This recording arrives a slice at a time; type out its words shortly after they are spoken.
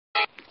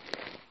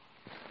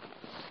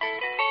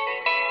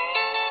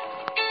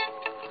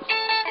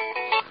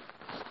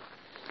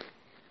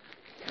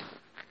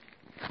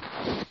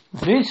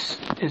This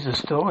is a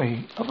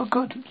story of a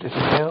good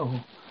little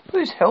girl who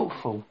is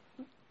helpful,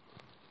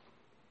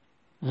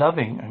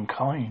 loving and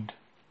kind.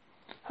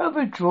 Her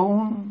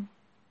withdrawn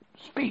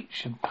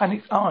speech and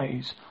panicked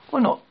eyes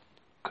were not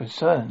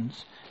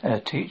concerns in her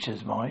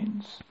teacher's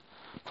minds,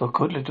 for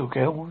good little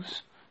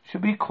girls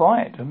should be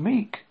quiet and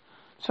meek,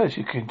 so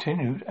she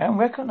continued and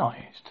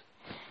recognized.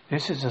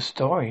 This is a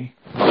story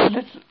of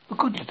a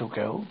good little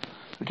girl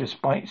who,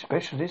 despite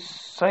specialists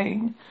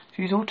saying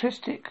she's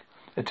autistic,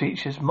 the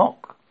teachers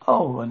mock,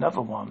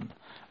 another one,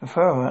 and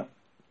throw her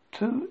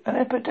to an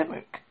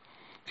epidemic.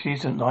 She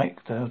isn't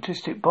like the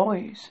autistic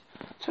boys,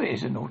 so it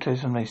isn't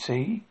autism they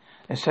see.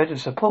 Instead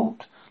of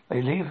support,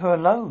 they leave her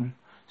alone,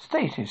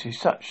 stating she's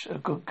such a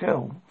good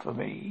girl for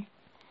me.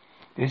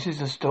 This is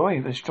the story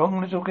of a strong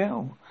little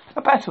girl.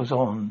 Her battles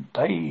on,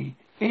 day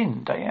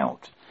in, day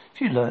out.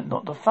 She learnt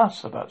not to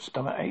fuss about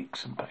stomach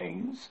aches and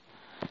pains.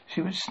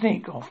 She would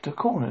sneak off to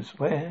corners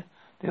where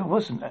there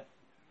wasn't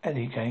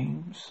any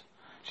games.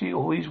 She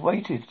always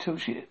waited till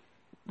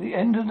the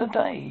end of the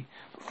day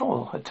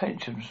before her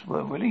tensions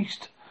were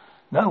released.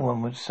 No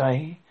one would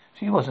say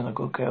she wasn't a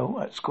good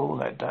girl at school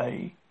that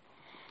day.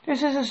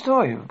 This is a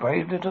story of a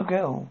brave little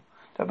girl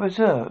that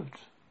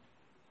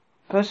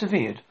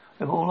persevered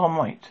with all her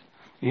might.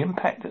 The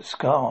impact that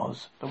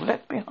scars that were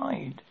left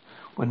behind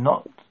would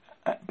not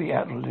be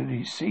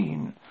outwardly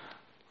seen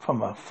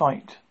from a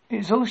fight.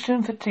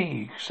 Exhaustion,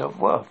 fatigue,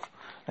 self-worth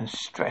and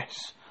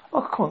stress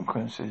are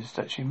consequences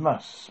that she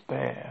must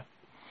bear.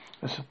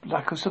 The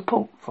lack of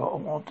support for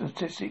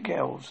autistic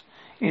girls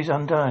is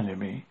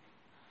undeniably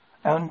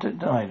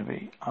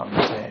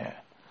unfair.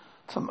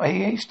 From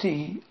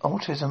AHD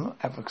Autism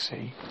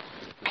Advocacy,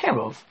 care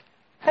of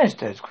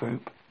Hesdez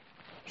Group,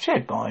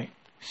 shared by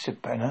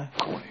Sibena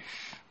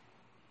Cornish.